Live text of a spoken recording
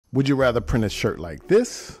Would you rather print a shirt like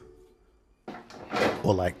this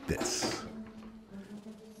or like this?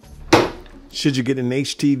 Should you get an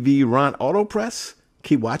HTVRONT auto press?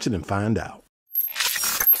 Keep watching and find out.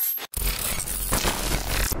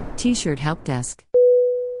 T-shirt help desk.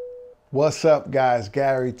 What's up, guys?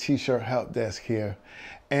 Gary, T-shirt help desk here.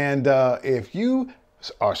 And if you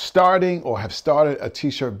are starting or have started a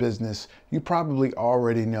t-shirt business, you probably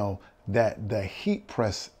already know that the heat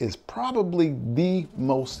press is probably the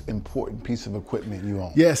most important piece of equipment you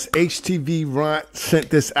own. Yes, HTVRONT sent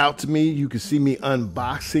this out to me. You can see me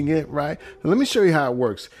unboxing it, right? Now, let me show you how it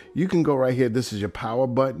works. You can go right here. This is your power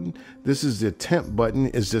button. This is the temp button.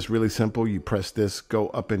 It's just really simple. You press this, go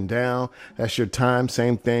up and down. That's your time,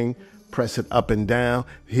 same thing. Press it up and down.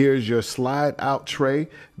 Here's your slide out tray.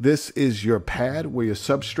 This is your pad where your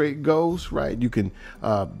substrate goes, right? You can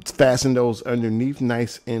fasten those underneath,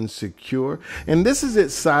 nice and secure. And this is it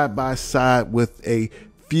side by side with a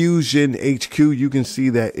Fusion HQ. You can see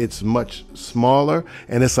that it's much smaller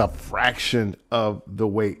and it's a fraction of the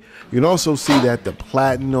weight. You can also see that the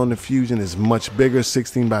platen on the Fusion is much bigger,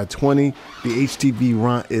 16 by 20. The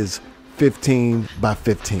HTVRONT is 15 by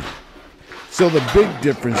 15. So the big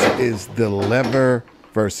difference is the lever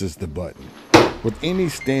versus the button. With any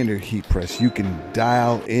standard heat press, you can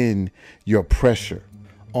dial in your pressure.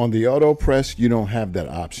 On the auto press, you don't have that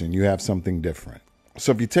option. You have something different.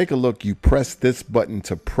 So if you take a look, you press this button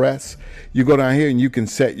to press. You go down here and you can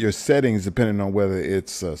set your settings depending on whether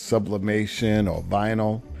it's sublimation or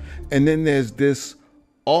vinyl. And then there's this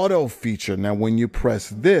auto feature. Now, when you press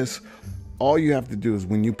this, all you have to do is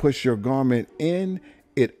when you push your garment in,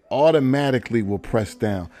 it automatically will press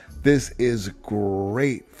down. This is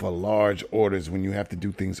great for large orders when you have to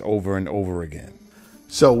do things over and over again.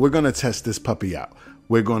 So we're going to test this puppy out.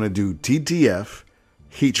 We're going to do TTF,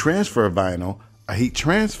 heat transfer vinyl, a heat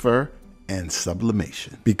transfer, and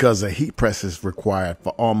sublimation, because a heat press is required for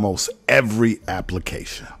almost every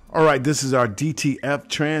application. All right, this is our DTF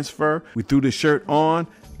transfer. We threw the shirt on,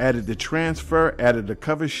 added the transfer, added the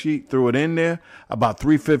cover sheet, threw it in there, about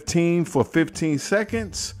 315 for 15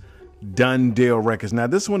 seconds. Done deal records. Now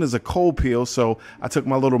this one is a cold peel, so I took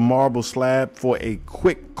my little marble slab for a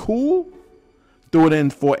quick cool, threw it in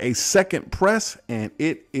for a second press, and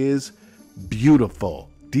it is beautiful.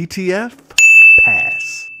 DTF,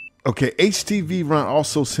 pass. Okay, HTVRONT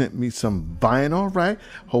also sent me some vinyl, right?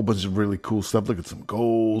 Whole bunch of really cool stuff. Look at some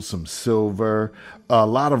gold, some silver, a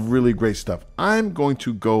lot of really great stuff. I'm going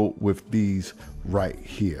to go with these right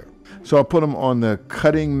here. So I put them on the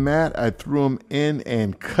cutting mat. I threw them in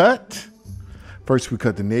and cut. First we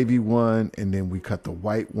cut the navy one, and then we cut the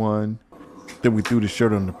white one. Then we threw the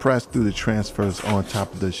shirt on the press, threw the transfers on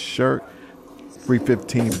top of the shirt.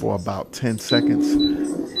 315 for about 10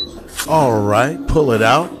 seconds. All right, pull it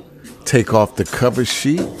out. Take off the cover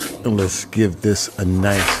sheet, and let's give this a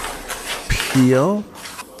nice peel.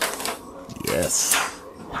 Yes.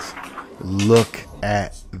 Look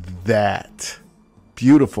at that.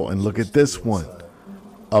 Beautiful. And look at this one.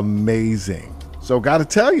 Amazing. So gotta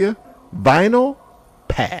tell you, vinyl,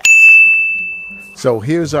 pass. So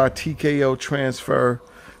here's our TKO transfer.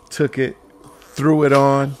 Took it, threw it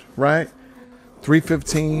on, right?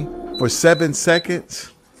 315 for 7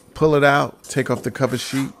 seconds. Pull it out, take off the cover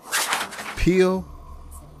sheet. Peel,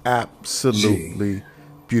 absolutely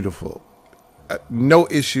beautiful. No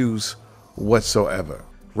issues whatsoever.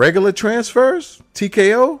 Regular transfers,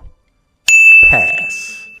 TKO,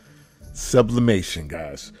 pass. Sublimation,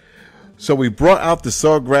 guys. So we brought out the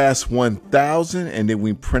Sawgrass 1000, and then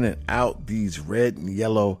we printed out these red and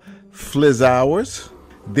yellow Fliz Hours.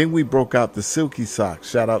 Then we broke out the Silky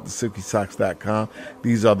Socks. Shout out to silkysocks.com.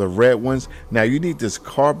 These are the red ones. Now you need this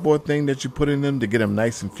cardboard thing that you put in them to get them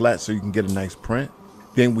nice and flat so you can get a nice print.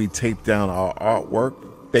 Then we taped down our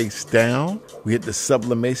artwork face down. We hit the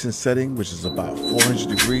sublimation setting, which is about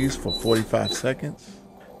 400 degrees for 45 seconds.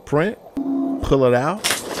 Print, pull it out,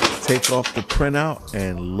 take off the printout,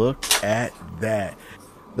 and look at that.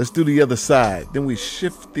 Let's do the other side. Then we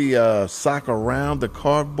shift the sock around the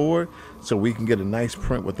cardboard so we can get a nice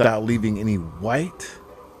print without leaving any white.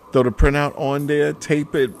 Throw the printout on there,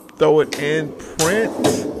 tape it, throw it in, print.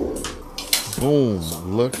 Boom,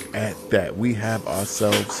 look at that. We have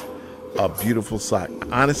ourselves a beautiful sock.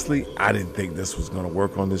 Honestly, I didn't think this was gonna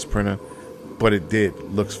work on this printer, but it did.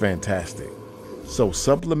 Looks fantastic. So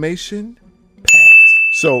sublimation, pass.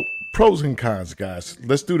 So pros and cons, guys.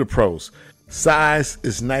 Let's do the pros. Size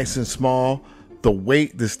is nice and small. The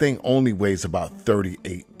weight, this thing only weighs about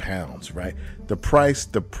 38 pounds, right? The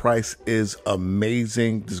price is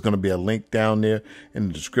amazing. There's going to be a link down there in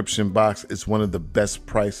the description box. It's one of the best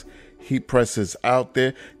price heat presses out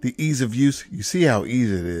there. The ease of use, you see how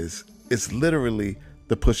easy it is. It's literally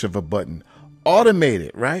the push of a button.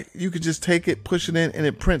 Automated, right? You can just take it, push it in, and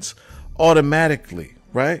it prints automatically,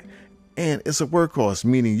 right? And it's a workhorse,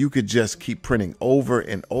 meaning you could just keep printing over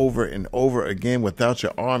and over and over again without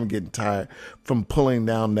your arm getting tired from pulling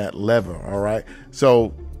down that lever, all right?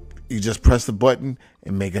 So you just press the button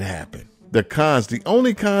and make it happen. The cons, the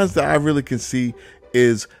only cons that I really can see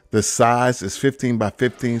is the size is 15 by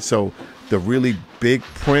 15. So the really big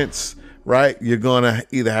prints, right? You're going to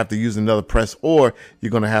either have to use another press or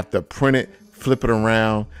you're going to have to print it, flip it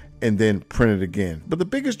around, and then print it again. But the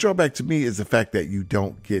biggest drawback to me is the fact that you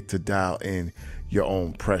don't get to dial in your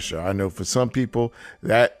own pressure. I know for some people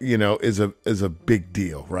that, you know, is a big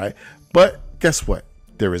deal, right? But guess what?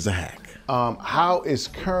 There is a hack. How it's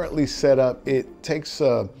currently set up, it takes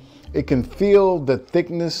it can feel the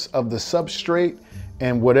thickness of the substrate,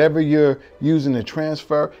 and whatever you're using to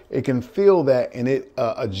transfer, it can feel that, and it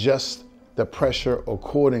adjusts the pressure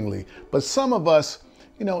accordingly. But some of us,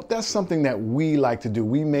 you know, that's something that we like to do.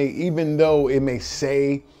 We may, even though it may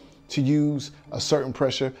say to use a certain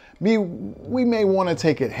pressure, we may want to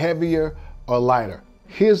take it heavier or lighter.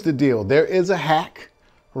 Here's the deal. There is a hack,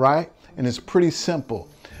 right? And it's pretty simple.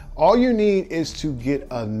 All you need is to get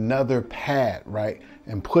another pad, right?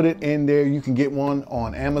 And put it in there. You can get one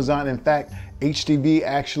on Amazon. In fact, HTV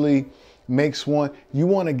actually makes one. You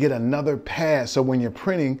want to get another pad so when you're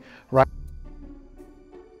printing, right?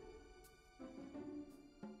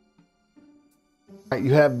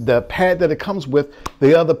 You have the pad that it comes with,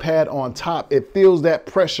 the other pad on top. It feels that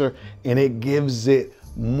pressure and it gives it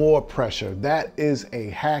more pressure. That is a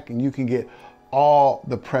hack, and you can get all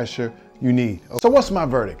the pressure you need. So what's my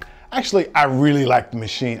verdict? Actually, I really like the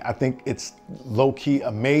machine. I think it's low-key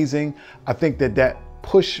amazing. I think that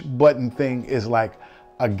push button thing is like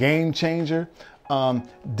a game changer.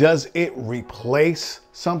 Does it replace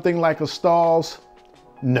something like a Stahl's?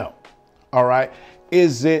 No. All right.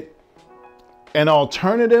 Is it an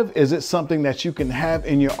alternative? Is it something that you can have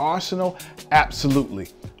in your arsenal? Absolutely.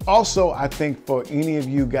 Also, I think for any of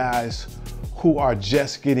you guys who are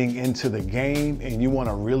just getting into the game and you want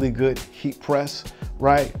a really good heat press,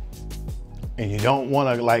 right? And you don't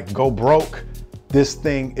want to like go broke, this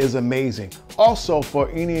thing is amazing. Also, for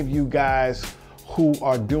any of you guys who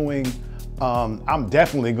are doing, I'm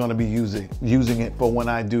definitely going to be using it for when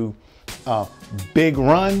I do big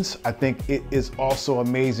runs. I think it is also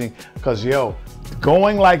amazing because, yo,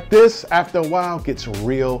 going like this after a while gets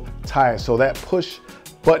real tired. So that push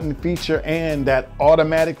button feature and that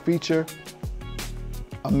automatic feature,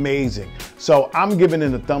 amazing. So I'm giving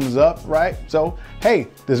it a thumbs up, right? So, hey,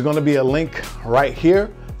 there's going to be a link right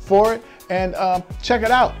here for it, and check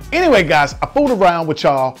it out. Anyway, guys, I fooled around with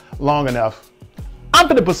y'all long enough. I'm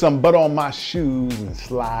gonna put some butter on my shoes and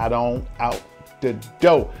slide on out the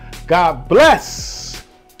door. God bless.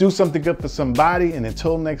 Do something good for somebody, and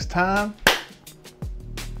until next time,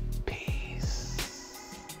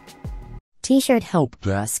 peace. T-shirt help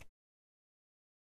desk.